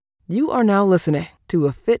You are now listening to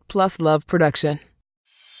a Fit Plus Love production.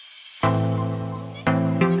 I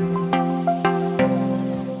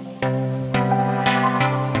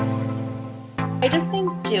just think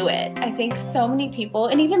do it. I think so many people,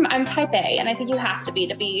 and even I'm type A, and I think you have to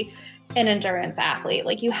be an endurance athlete.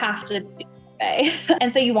 Like you have to be type A.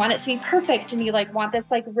 And so you want it to be perfect, and you want this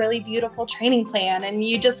really beautiful training plan, and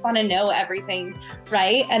you just want to know everything,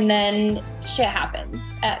 right? And then shit happens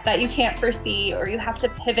that you can't foresee, or you have to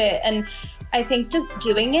pivot. And I think just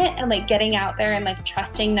doing it and getting out there and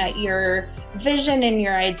trusting that your vision and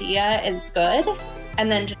your idea is good,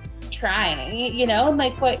 and then just trying,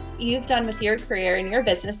 what you've done with your career and your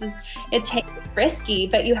business is it's risky,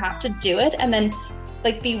 but you have to do it and then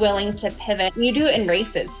be willing to pivot. And you do it in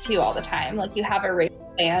races too all the time. You have a race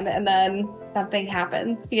plan and then something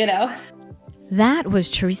happens, That was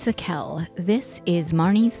Teresa Kell. This is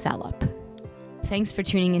Marnie Salop. Thanks for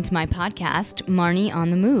tuning into my podcast, Marnie on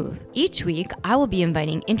the Move. Each week, I will be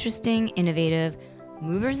inviting interesting, innovative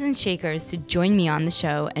movers and shakers to join me on the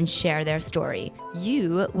show and share their story.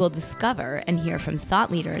 You will discover and hear from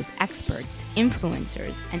thought leaders, experts,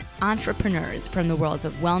 influencers, and entrepreneurs from the worlds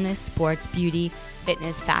of wellness, sports, beauty,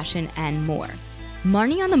 fitness, fashion, and more.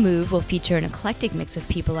 Marnie on the Move will feature an eclectic mix of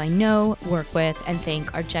people I know, work with, and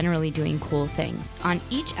think are generally doing cool things. On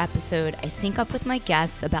each episode, I sync up with my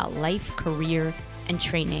guests about life, career, and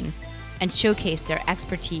training, and showcase their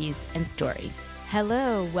expertise and story.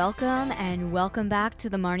 Hello, welcome back to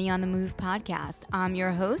the Marnie on the Move podcast. I'm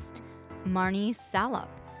your host, Marnie Salop.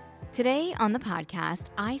 Today on the podcast,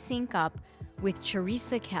 I sync up with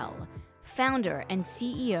Teresa Kell, founder and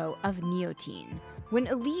CEO of Neotine. When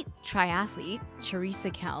elite triathlete Teresa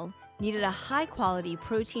Kell needed a high-quality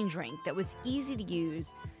protein drink that was easy to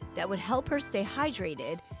use, that would help her stay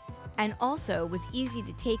hydrated, and also was easy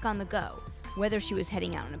to take on the go, whether she was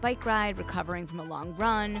heading out on a bike ride, recovering from a long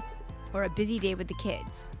run, or a busy day with the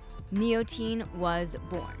kids, Neotine was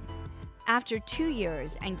born. After 2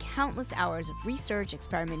 years and countless hours of research,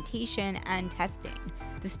 experimentation, and testing,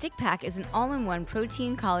 the Stick Pack is an all-in-one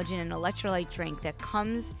protein, collagen, and electrolyte drink that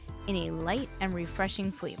comes in a light and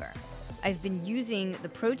refreshing flavor. I've been using the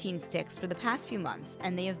protein sticks for the past few months,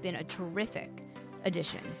 and they have been a terrific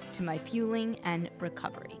addition to my fueling and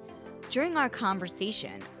recovery. During our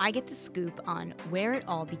conversation, I get the scoop on where it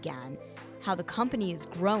all began, how the company is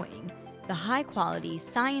growing, the high-quality,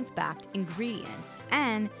 science-backed ingredients,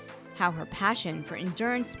 and how her passion for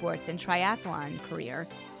endurance sports and triathlon career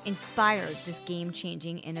inspired this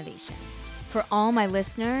game-changing innovation. For all my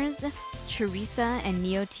listeners, Teresa and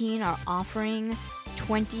Neotine are offering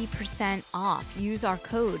 20% off. Use our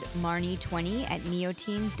code MARNIE20 at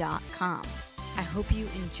neotine.com. I hope you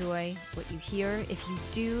enjoy what you hear. If you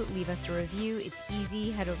do, leave us a review. It's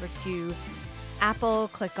easy. Head over to Apple,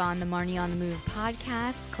 click on the Marnie on the Move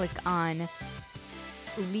podcast, click on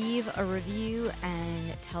leave a review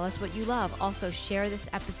and tell us what you love. Also, share this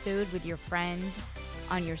episode with your friends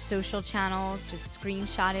on your social channels. Just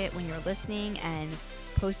screenshot it when you're listening and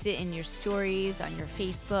post it in your stories on your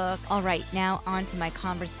Facebook. All right, now on to my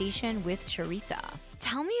conversation with Teresa.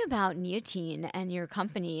 Tell me about Neotine and your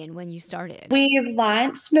company and when you started. We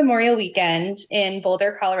launched Memorial Weekend in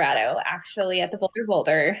Boulder, Colorado, actually at the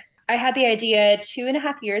Boulder. I had the idea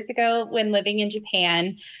 2.5 years ago when living in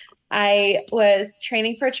Japan. I was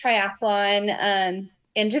training for triathlon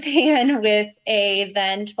in Japan with a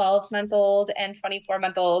then 12-month-old and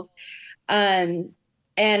 24-month-old.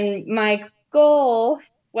 And my goal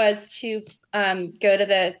was to go to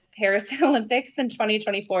the Paris Olympics in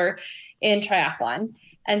 2024 in triathlon.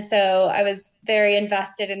 And so I was very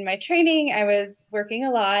invested in my training. I was working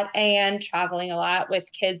a lot and traveling a lot with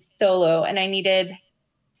kids solo, and I needed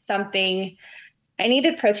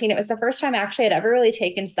protein. It was the first time actually I'd ever really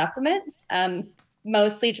taken supplements,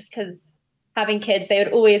 mostly just because having kids, they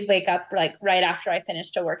would always wake up right after I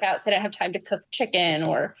finished a workout. So I didn't have time to cook chicken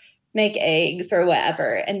or make eggs or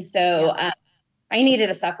whatever. And so I needed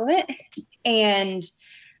a supplement, and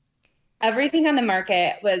everything on the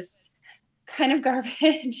market was kind of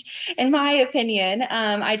garbage, in my opinion.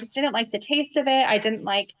 I just didn't like the taste of it. I didn't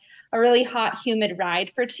like a really hot, humid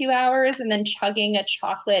ride for 2 hours and then chugging a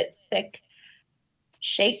chocolate thick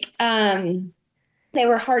shake. They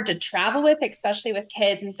were hard to travel with, especially with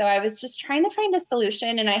kids. And so I was just trying to find a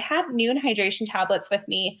solution, and I had Nuun hydration tablets with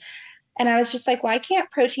me. And I was just like, why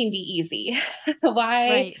can't protein be easy?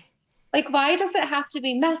 Why does it have to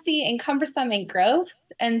be messy and cumbersome and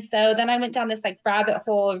gross? And so then I went down this rabbit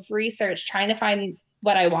hole of research, trying to find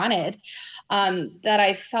what I wanted, that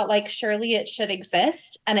I felt like surely it should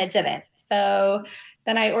exist, and it didn't. So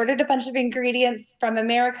Then I ordered a bunch of ingredients from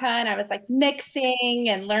America, and I was like mixing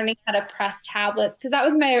and learning how to press tablets, because that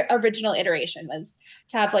was my original iteration, was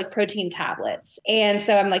to have like protein tablets. And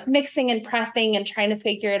so I'm like mixing and pressing and trying to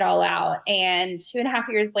figure it all out. And 2.5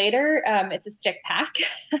 years later, it's a stick pack.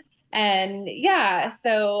 And yeah,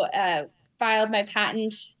 so filed my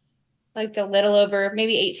patent like a little over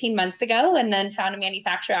maybe 18 months ago, and then found a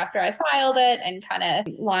manufacturer after I filed it and kind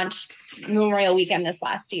of launched Memorial Weekend this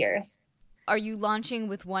last year. Are you launching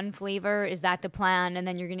with one flavor? Is that the plan? And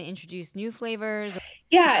then you're going to introduce new flavors?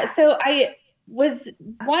 Yeah. So I was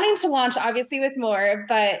wanting to launch obviously with more,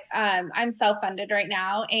 but I'm self-funded right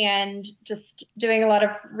now, and just doing a lot of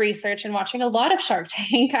research and watching a lot of Shark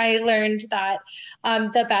Tank, I learned that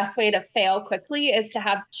the best way to fail quickly is to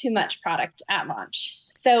have too much product at launch.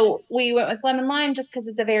 So we went with lemon lime just because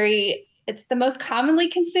it's the most commonly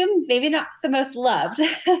consumed, maybe not the most loved,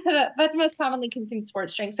 but the most commonly consumed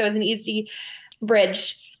sports drink. So it's an easy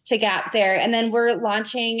bridge to get there. And then we're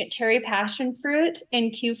launching cherry passion fruit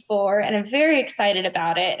in Q4, and I'm very excited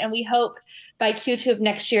about it. And we hope by Q2 of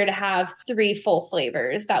next year to have 3 full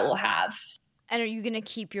flavors that we'll have. And are you going to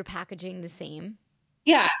keep your packaging the same?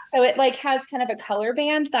 Yeah. So it like has kind of a color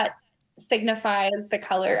band that signifies the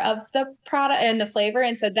color of the product and the flavor.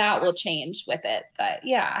 And so that will change with it. But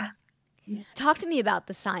yeah. Talk to me about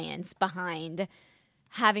the science behind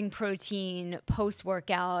having protein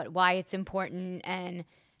post-workout, why it's important, and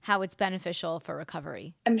how it's beneficial for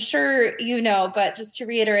recovery. I'm sure you know, but just to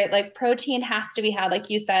reiterate, like protein has to be had, like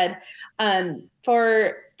you said,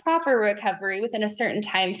 for proper recovery within a certain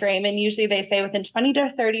time frame. And usually they say within 20 to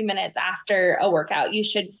 30 minutes after a workout, you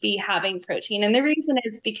should be having protein. And the reason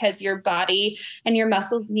is because your body and your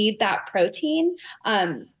muscles need that protein.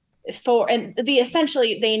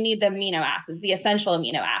 Essentially they need the amino acids, the essential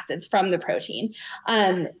amino acids from the protein,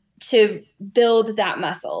 to build that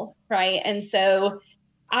muscle. Right. And so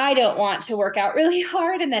I don't want to work out really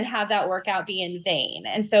hard and then have that workout be in vain.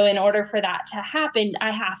 And so in order for that to happen,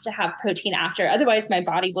 I have to have protein after. Otherwise, my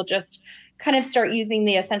body will just kind of start using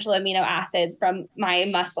the essential amino acids from my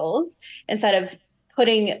muscles instead of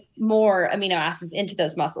putting more amino acids into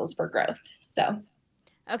those muscles for growth. So.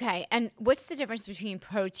 Okay. And what's the difference between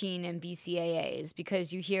protein and BCAAs?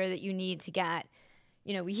 Because you hear that you need to get,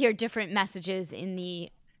 we hear different messages in the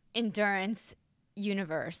endurance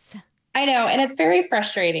universe. I know, and it's very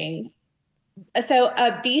frustrating. So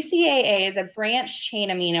a BCAA is a branched chain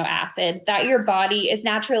amino acid that your body is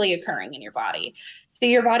naturally occurring in your body. So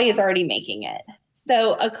your body is already making it.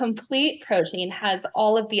 So a complete protein has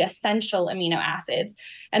all of the essential amino acids.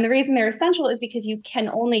 And the reason they're essential is because you can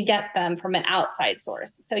only get them from an outside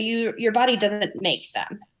source. So your body doesn't make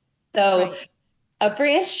them. So right. A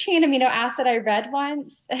branched chain amino acid I read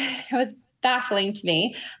once, it was baffling to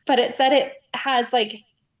me, but it said it has like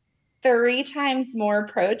 3 times more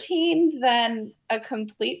protein than a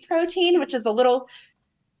complete protein, which is a little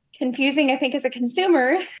confusing, I think, as a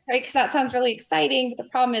consumer, right? Because that sounds really exciting. But the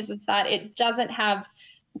problem is that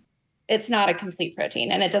it's not a complete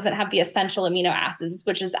protein, and it doesn't have the essential amino acids,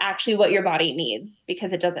 which is actually what your body needs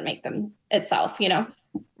because it doesn't make them itself,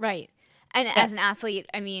 Right. And yeah. As an athlete,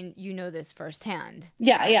 I mean, you know this firsthand.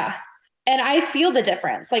 Yeah. Yeah. And I feel the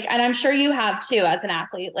difference, and I'm sure you have too, as an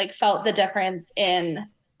athlete, felt the difference in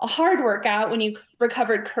a hard workout when you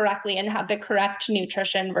recovered correctly and had the correct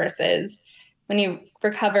nutrition versus when you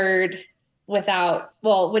recovered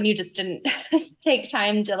when you just didn't take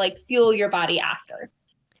time to fuel your body after.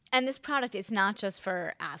 And this product is not just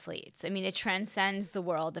for athletes. I mean, it transcends the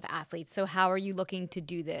world of athletes. So how are you looking to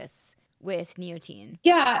do this with Neotine?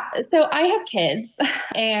 Yeah. So I have kids,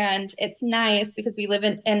 and it's nice because we live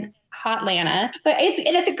in hot Atlanta, but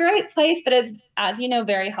it's a great place, but it's, as you know,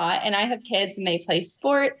 very hot. And I have kids and they play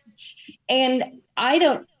sports, and I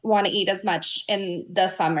don't want to eat as much in the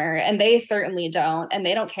summer, and they certainly don't. And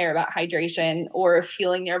they don't care about hydration or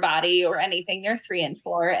fueling their body or anything. They're 3 and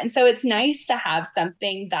 4. And so it's nice to have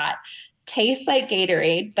something that tastes like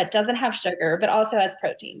Gatorade, but doesn't have sugar, but also has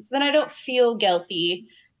protein. So then I don't feel guilty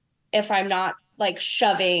if I'm not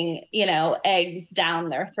shoving, eggs down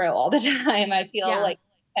their throat all the time. I feel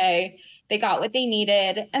okay, they got what they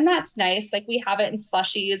needed. And that's nice. We have it in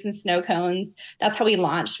slushies and snow cones. That's how we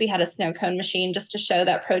launched. We had a snow cone machine just to show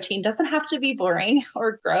that protein doesn't have to be boring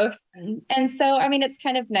or gross. And so, I mean, it's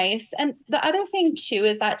kind of nice. And the other thing too,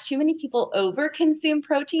 is that too many people overconsume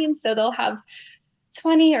protein. So they'll have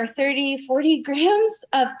 20 or 30, 40 grams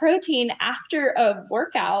of protein after a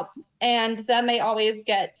workout. And then they always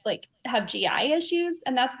have GI issues.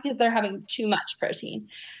 And that's because they're having too much protein.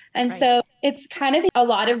 And right. So it's kind of a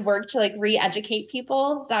lot of work to re-educate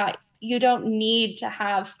people that you don't need to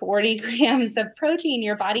have 40 grams of protein.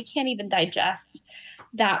 Your body can't even digest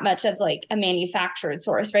that much of like a manufactured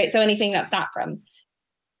source, right? So anything that's not from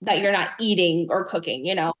that you're not eating or cooking,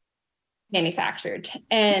 you know, manufactured.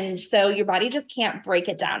 And so your body just can't break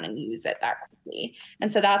it down and use it that quickly.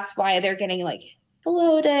 And so that's why they're getting like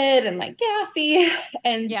bloated and like gassy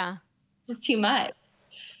and just too much.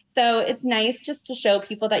 So it's nice just to show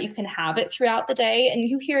people that you can have it throughout the day. And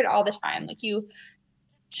you hear it all the time. Like you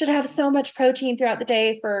should have so much protein throughout the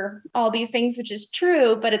day for all these things, which is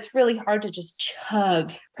true, but it's really hard to just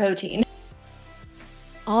chug protein.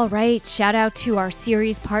 All right, shout out to our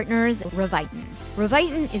series partners, Revitin.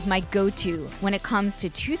 Revitin is my go-to when it comes to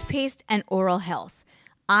toothpaste and oral health.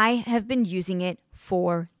 I have been using it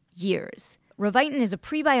for years. Revitin is a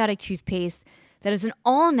prebiotic toothpaste that is an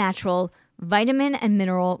all-natural, vitamin and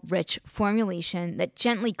mineral-rich formulation that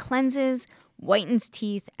gently cleanses, whitens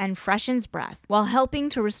teeth, and freshens breath while helping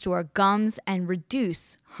to restore gums and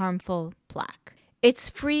reduce harmful plaque. It's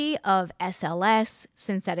free of SLS,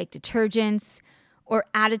 synthetic detergents, or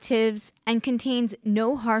additives, and contains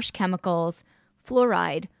no harsh chemicals,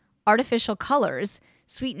 fluoride, artificial colors,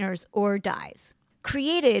 sweeteners, or dyes.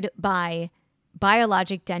 Created by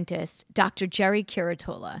biologic dentist Dr. Jerry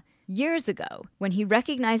Curatola years ago when he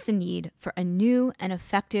recognized the need for a new and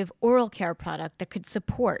effective oral care product that could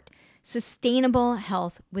support sustainable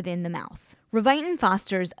health within the mouth. Revitin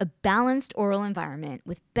fosters a balanced oral environment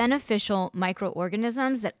with beneficial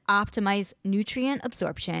microorganisms that optimize nutrient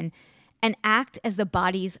absorption and act as the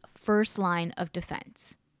body's first line of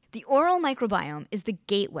defense. The oral microbiome is the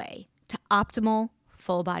gateway to optimal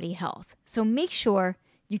full body health, so make sure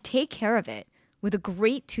you take care of it with a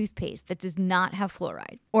great toothpaste that does not have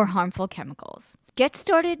fluoride or harmful chemicals. Get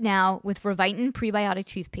started now with Revitin Prebiotic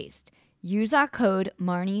Toothpaste. Use our code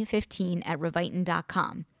MARNI15 at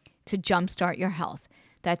Revitin.com to jumpstart your health.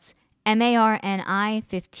 That's MARNI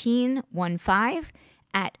 15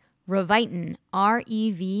 at Revitin,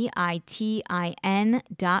 REVITIN.com.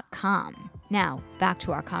 Now, back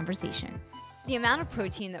to our conversation. The amount of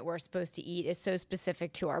protein that we're supposed to eat is so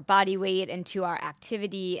specific to our body weight and to our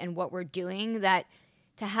activity and what we're doing that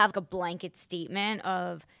to have a blanket statement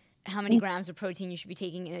of how many grams of protein you should be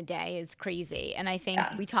taking in a day is crazy. And I think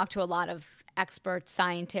we talk to a lot of expert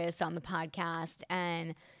scientists on the podcast,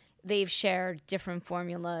 and they've shared different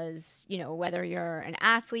formulas, you know, whether you're an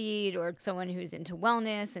athlete or someone who's into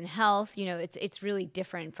wellness and health, you know, it's really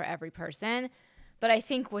different for every person. But I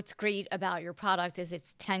think what's great about your product is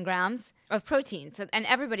it's 10 grams of protein. So, and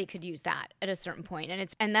everybody could use that at a certain point.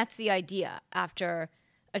 And that's the idea after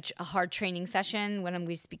a hard training session when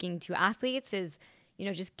I'm speaking to athletes is, you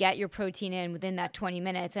know, just get your protein in within that 20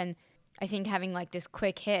 minutes. And I think having like this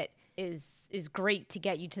quick hit is great to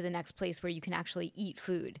get you to the next place where you can actually eat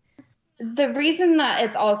food. The reason that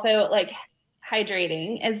it's also like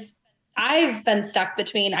hydrating is I've been stuck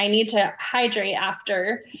between I need to hydrate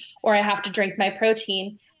after or I have to drink my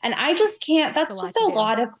protein. And I just can't. That's just a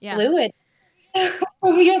lot of fluid.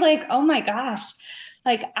 You're like, oh my gosh.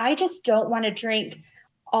 Like, I just don't want to drink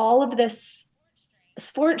all of this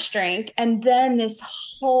sports drink and then this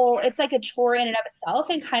whole, it's like a chore in and of itself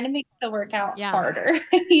and kind of makes the workout harder,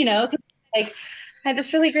 you know, 'cause like I had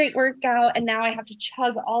this really great workout and now I have to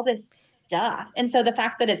chug all this stuff. And so the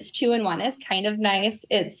fact that it's 2-in-1 is kind of nice.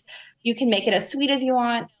 You can make it as sweet as you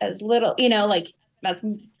want, as little, you know, like as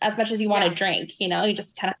much as you want to drink, you know, you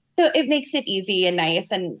just kind of, so it makes it easy and nice.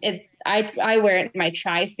 And I wear it in my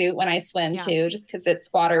tri suit when I swim too, just because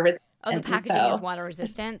it's water resistant. Oh, the packaging is water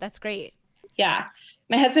resistant. That's great. Yeah.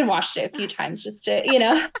 My husband washed it a few times just to, you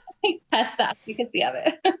know, test that efficacy of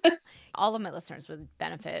it. All of my listeners would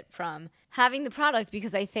benefit from having the product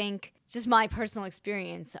because I think just my personal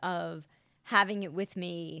experience of having it with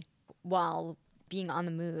me while being on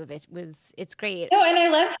the move, it's great. No, and I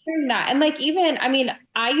love hearing that. And like, even, I mean,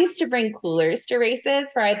 I used to bring coolers to races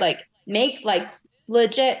where I'd like make like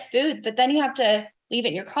legit food, but then you have to leave it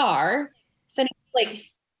in your car. So like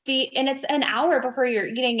and it's an hour before you're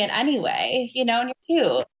eating it anyway, you know, and you're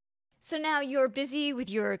cute. So now you're busy with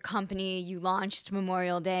your company. You launched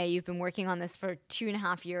Memorial Day. You've been working on this for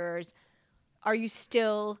 2.5 years. Are you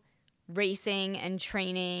still racing and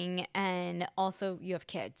training, and also you have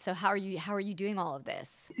kids? So how are you doing all of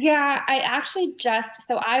this? Yeah, I actually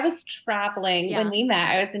so I was traveling when we met.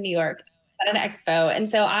 I was in New York at an expo. And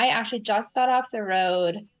so I actually just got off the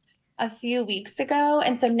road a few weeks ago.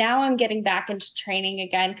 And so now I'm getting back into training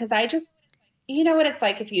again because I just, you know what it's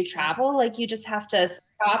like if you travel, like you just have to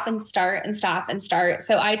stop and start and stop and start.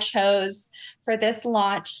 So I chose for this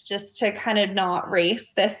launch just to kind of not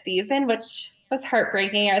race this season, which was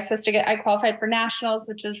heartbreaking. I qualified for nationals,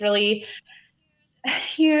 which was really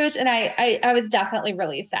huge. And I was definitely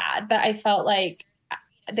really sad, but I felt like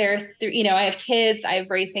I have kids, I have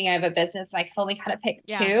racing, I have a business, and I can only kind of pick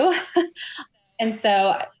two. And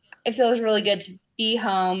so it feels really good to be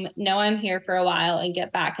home, know I'm here for a while, and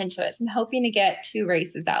get back into it. So I'm hoping to get 2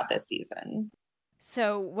 races out this season.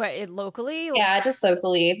 So what, locally? Yeah, just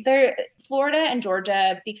locally. Florida and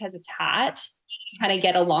Georgia, because it's hot, you kind of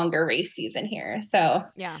get a longer race season here. So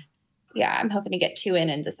yeah, I'm hoping to get 2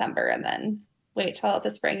 in December and then wait till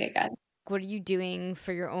the spring again. What are you doing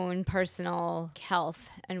for your own personal health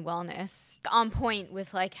and wellness on point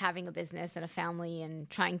with like having a business and a family and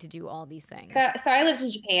trying to do all these things? So I lived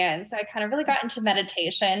in Japan, so I kind of really got into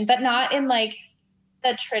meditation, but not in like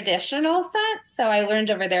the traditional sense. So I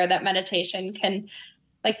learned over there that meditation can,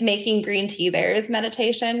 like making green tea there is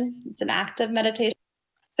meditation. It's an act of meditation.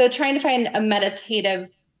 So trying to find a meditative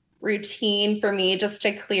routine for me just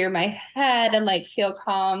to clear my head and like feel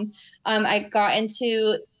calm. I got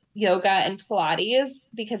into yoga and Pilates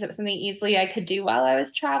because it was something easily I could do while I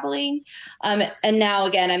was traveling. And now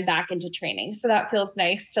again, I'm back into training. So that feels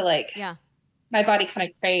nice to like, my body kind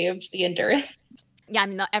of craved the endurance. Yeah. I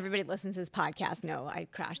mean, everybody listens to this podcast know I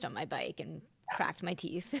crashed on my bike and cracked my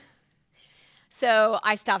teeth. So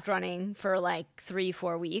I stopped running for like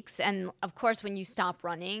 3-4 weeks. And of course, when you stop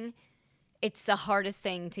running, it's the hardest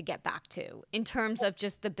thing to get back to in terms of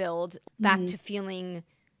just the build back to feeling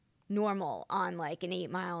normal on like an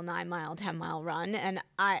 8-mile, 9-mile, 10-mile run. And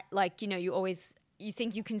I like, you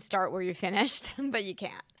think you can start where you're finished, but you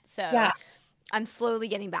can't. So I'm slowly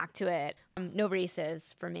getting back to it. No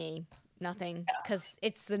races for me. Nothing, because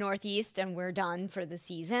it's the Northeast and we're done for the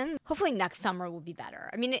season. Hopefully next summer will be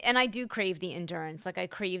better. I mean, and I do crave the endurance. Like I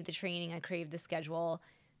crave the training. I crave the schedule.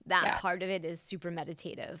 That part of it is super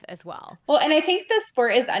meditative as well. Well, and I think the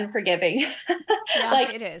sport is unforgiving.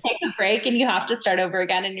 Like it is. Take a break and you have to start over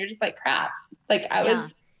again and you're just like, crap. Like I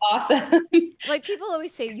was awesome. Like people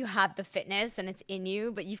always say you have the fitness and it's in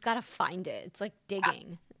you, but you've got to find it. It's like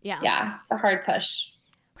digging. Yeah, it's a hard push.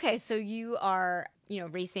 Okay, so you are,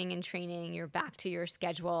 racing and training. You're back to your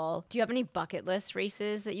schedule. Do you have any bucket list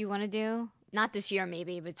races that you want to do? Not this year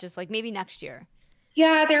maybe, but just like maybe next year.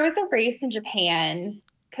 Yeah, there was a race in Japan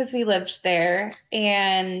because we lived there.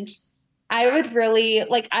 And I would really,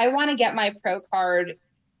 I want to get my pro card.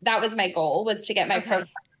 That was my goal, was to get my pro card.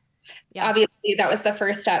 Yeah. Obviously, that was the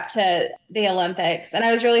first step to the Olympics. And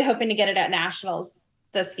I was really hoping to get it at Nationals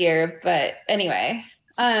this year. But anyway,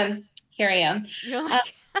 here I am. You're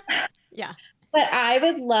like, But I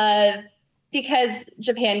would love, because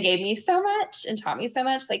Japan gave me so much and taught me so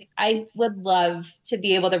much, I would love to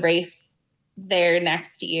be able to race there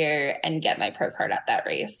next year and get my pro card at that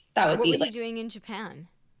race. That would be what were you doing in Japan?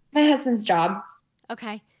 My husband's job.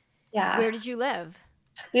 Okay. Yeah. Where did you live?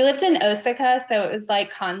 We lived in Osaka, so it was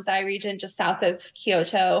like Kansai region, just south of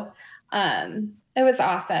Kyoto. It was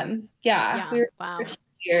awesome. Yeah. We were for 2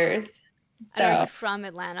 years. So. And are you from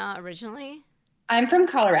Atlanta originally? I'm from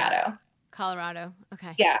Colorado. Colorado.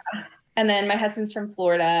 Okay. Yeah. And then my husband's from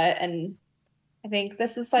Florida, and I think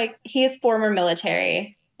this is he is former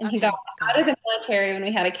military, and he got out of the military when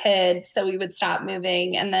we had a kid. So we would stop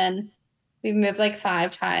moving, and then we moved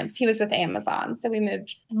 5 times. He was with Amazon. So we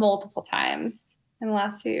moved multiple times in the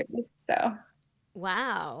last few years. So.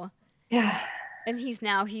 Wow. Yeah. And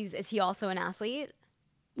is he also an athlete?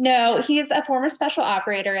 No, he's a former special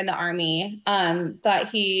operator in the Army. But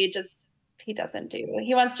he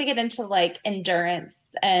wants to get into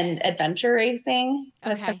endurance and adventure racing.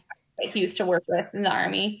 Okay. He used to work with in the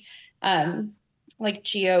Army,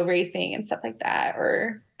 geo racing and stuff like that.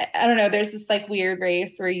 Or I don't know, there's this weird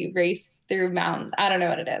race where you race through mountains. I don't know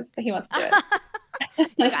what it is, but he wants to do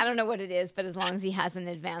it. I don't know what it is, but as long as he has an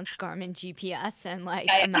advanced Garmin GPS and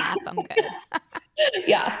a map, I'm good.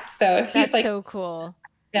 Yeah. So that's so cool.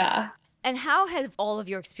 Yeah. And how has all of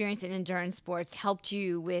your experience in endurance sports helped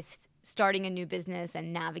you with starting a new business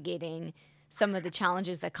and navigating some of the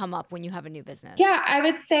challenges that come up when you have a new business? Yeah, I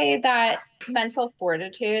would say that mental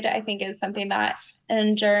fortitude, I think, is something that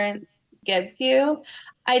endurance gives you.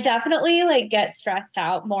 I definitely get stressed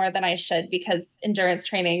out more than I should, because endurance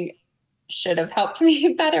training should have helped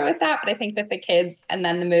me better with that. But I think with the kids and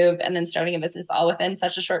then the move and then starting a business all within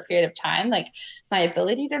such a short period of time, my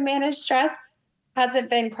ability to manage stress hasn't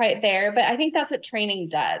been quite there. But I think that's what training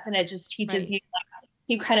does. And it just teaches you,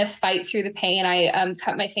 you kind of fight through the pain. I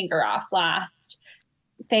cut my finger off last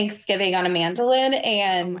Thanksgiving on a mandolin.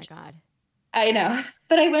 And oh my God. I know,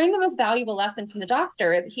 but I learned the most valuable lesson from the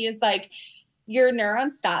doctor. He is your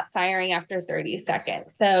neurons stop firing after 30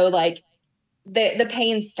 seconds. So the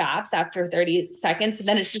pain stops after 30 seconds. And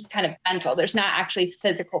then it's just kind of mental. There's not actually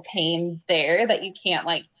physical pain there that you can't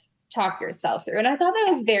talk yourself through. And I thought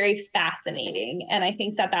that was very fascinating. And I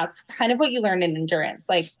think that that's kind of what you learn in endurance.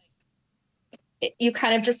 Like you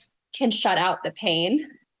kind of just can shut out the pain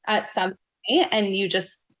at some point and you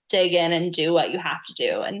just dig in and do what you have to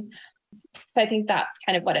do. And so I think that's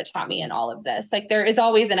kind of what it taught me in all of this. Like there is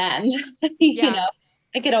always an end, you know,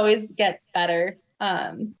 like it always gets better.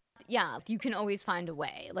 Yeah, you can always find a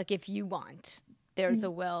way. Like if you want, there's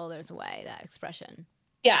a will, there's a way, that expression.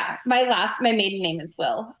 Yeah. My maiden name is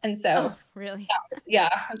Will. And so really? Yeah.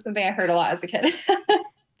 That's something I heard a lot as a kid.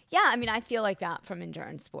 Yeah, I mean, I feel like that from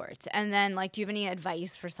endurance sports. And then, like, do you have any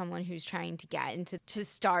advice for someone who's trying to get to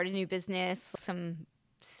start a new business? Some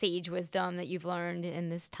sage wisdom that you've learned in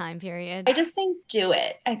this time period? I just think do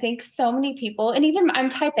it. I think so many people, and even I'm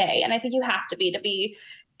type A, and I think you have to be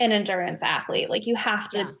an endurance athlete. Like you have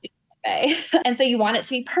to be type A. And so you want it to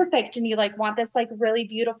be perfect and you like want this like really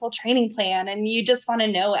beautiful training plan and you just want to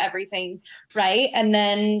know everything, right? And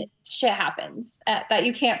then shit happens that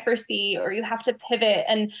you can't foresee or you have to pivot.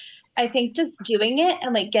 And I think just doing it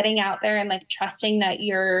and like getting out there and like trusting that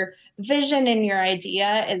your vision and your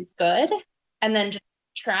idea is good and then just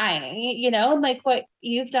trying, you know, like what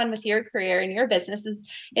you've done with your career and your business is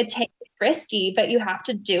it's risky, but you have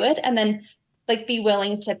to do it and then like be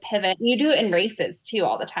willing to pivot. You do it in races too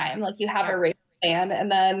all the time. Like you have a race plan and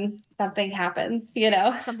then something happens, you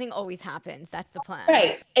know? Something always happens. That's the plan.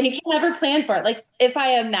 Right. And you can't ever plan for it. Like if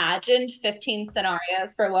I imagined 15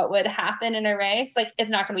 scenarios for what would happen in a race, like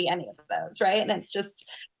it's not going to be any of those. Right. And it's just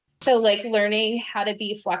so like learning how to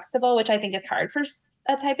be flexible, which I think is hard for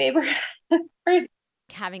a type A person.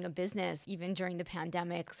 Having a business, even during the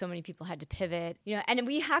pandemic, so many people had to pivot, you know, and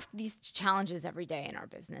we have these challenges every day in our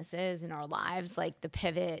businesses, in our lives, like the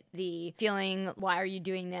pivot, the feeling, why are you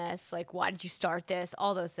doing this? Like, why did you start this?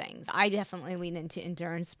 All those things. I definitely lean into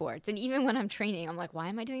endurance sports. And even when I'm training, I'm like, why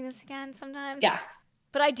am I doing this again sometimes? Yeah.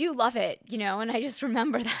 But I do love it, you know, and I just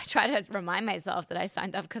remember that I try to remind myself that I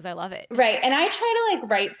signed up because I love it. Right. And I try to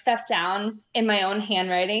like write stuff down in my own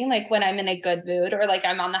handwriting, like when I'm in a good mood or like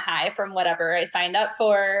I'm on the high from whatever I signed up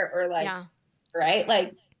for or like, right.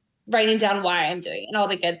 Like writing down why I'm doing it and all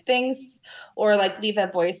the good things or like leave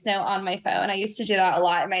a voice note on my phone. I used to do that a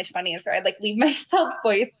lot in my 20s where I'd like leave myself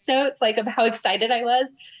voice notes like of how excited I was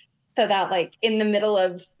so that like in the middle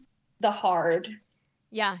of the hard.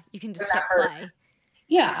 Yeah. You can just hit play.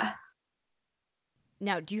 Yeah.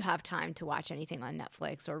 Now, do you have time to watch anything on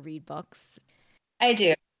Netflix or read books? I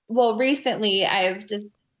do. Well, recently I've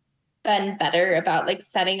just been better about like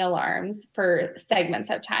setting alarms for segments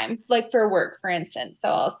of time, like for work, for instance. So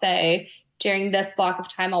I'll say during this block of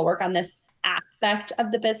time, I'll work on this aspect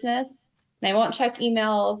of the business and I won't check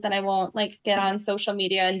emails and I won't like get on social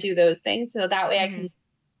media and do those things. So that way I can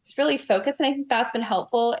just really focus. And I think that's been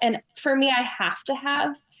helpful. And for me, I have to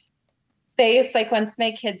have space like once my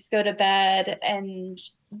kids go to bed and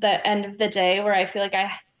the end of the day where I feel like I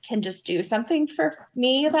can just do something for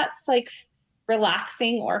me that's like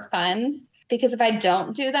relaxing or fun. Because if I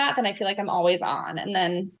don't do that, then I feel like I'm always on and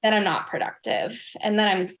then I'm not productive. And then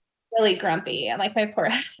I'm really grumpy and like my poor.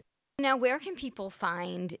 Now, where can people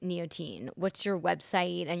find Neotine? What's your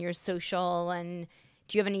website and your social? And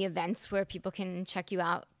do you have any events where people can check you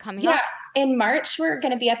out coming up? In March, we're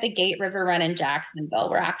going to be at the Gate River Run in Jacksonville.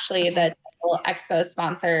 We're actually the expo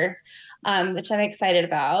sponsor, which I'm excited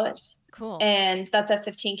about. Cool. And that's a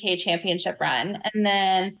 15K championship run. And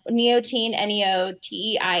then Neotine,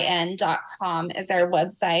 Neotein.com is our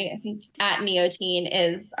website. I think at Neotine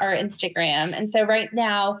is our Instagram. And so right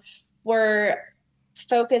now we're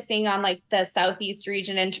focusing on like the Southeast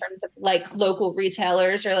region in terms of like local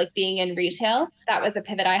retailers or like being in retail. That was a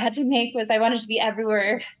pivot I had to make was I wanted to be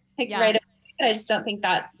everywhere right away. But I just don't think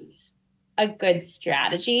that's a good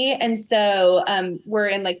strategy. And so we're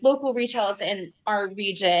in like local retailers in our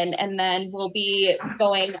region, and then we'll be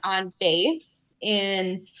going on base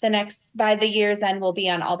in by the year's end, we'll be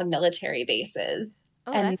on all the military bases.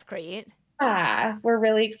 Oh, and that's great. Yeah, we're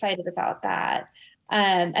really excited about that.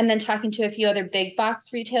 And then talking to a few other big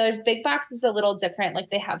box retailers. Big box is a little different. Like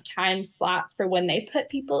they have time slots for when they put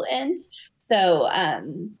people in. So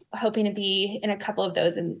hoping to be in a couple of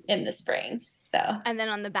those in the spring. So and then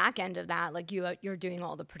on the back end of that, like you're doing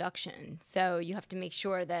all the production. So you have to make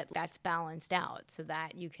sure that that's balanced out so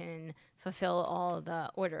that you can fulfill all the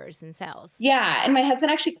orders and sales. Yeah. And my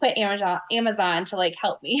husband actually quit Amazon to like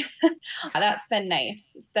help me. That's been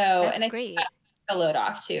nice. So that's and great. A load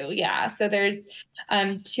off too. Yeah. So there's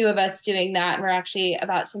two of us doing that. And we're actually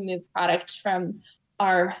about to move product from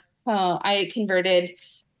I converted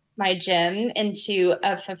my gym into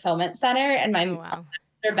a fulfillment center and my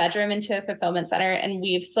bedroom into a fulfillment center. And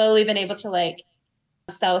we've slowly been able to like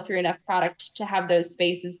sell through enough product to have those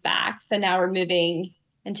spaces back. So now we're moving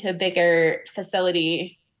into a bigger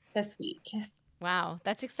facility this week. Wow,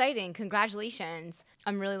 that's exciting. Congratulations.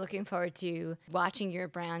 I'm really looking forward to watching your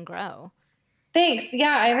brand grow. Thanks.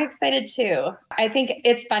 Yeah, I'm excited too. I think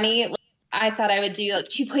it's funny. I thought I would do like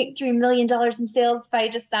 $2.3 million in sales by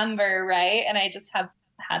December, right? And I just have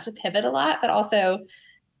had to pivot a lot. But also,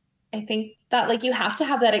 I think that like you have to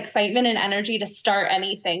have that excitement and energy to start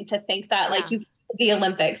anything, to think that like you the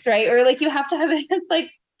Olympics, right? Or like you have to have this like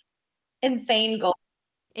insane goal.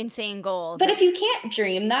 Insane goals. But if you can't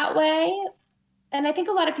dream that way, and I think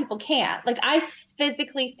a lot of people can't, like I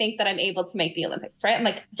physically think that I'm able to make the Olympics, right? I'm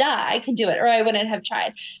like, duh, I can do it, or I wouldn't have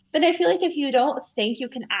tried. But I feel like if you don't think you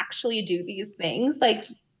can actually do these things, like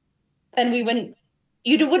then you wouldn't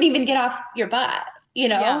even get off your butt, you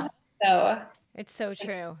know? Yeah. So it's so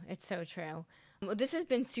true. It's so true. Well, this has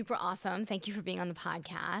been super awesome. Thank you for being on the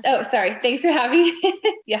podcast. Oh, sorry. Thanks for having me.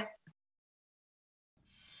 Yeah.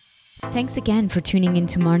 Thanks again for tuning in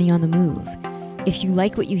to Marnie on the Move. If you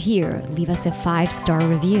like what you hear, leave us a 5-star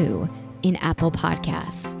review in Apple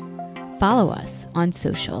Podcasts. Follow us on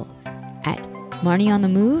social at Marnie on the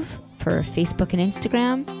Move for Facebook and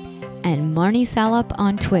Instagram, and Marnie Salop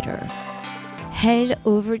on Twitter. Head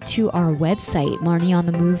over to our website,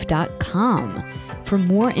 marnieonthemove.com, for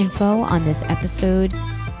more info on this episode,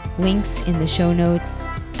 links in the show notes,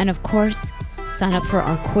 and of course, sign up for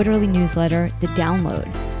our quarterly newsletter, The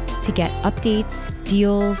Download, to get updates,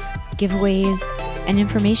 deals, giveaways, and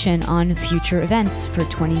information on future events for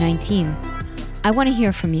 2019. I want to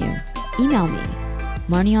hear from you. Email me,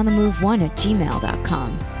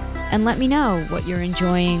 marnieonthemove1@gmail.com, and let me know what you're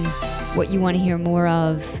enjoying, what you want to hear more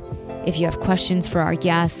of. If you have questions for our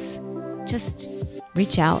guests, just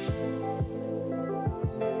reach out.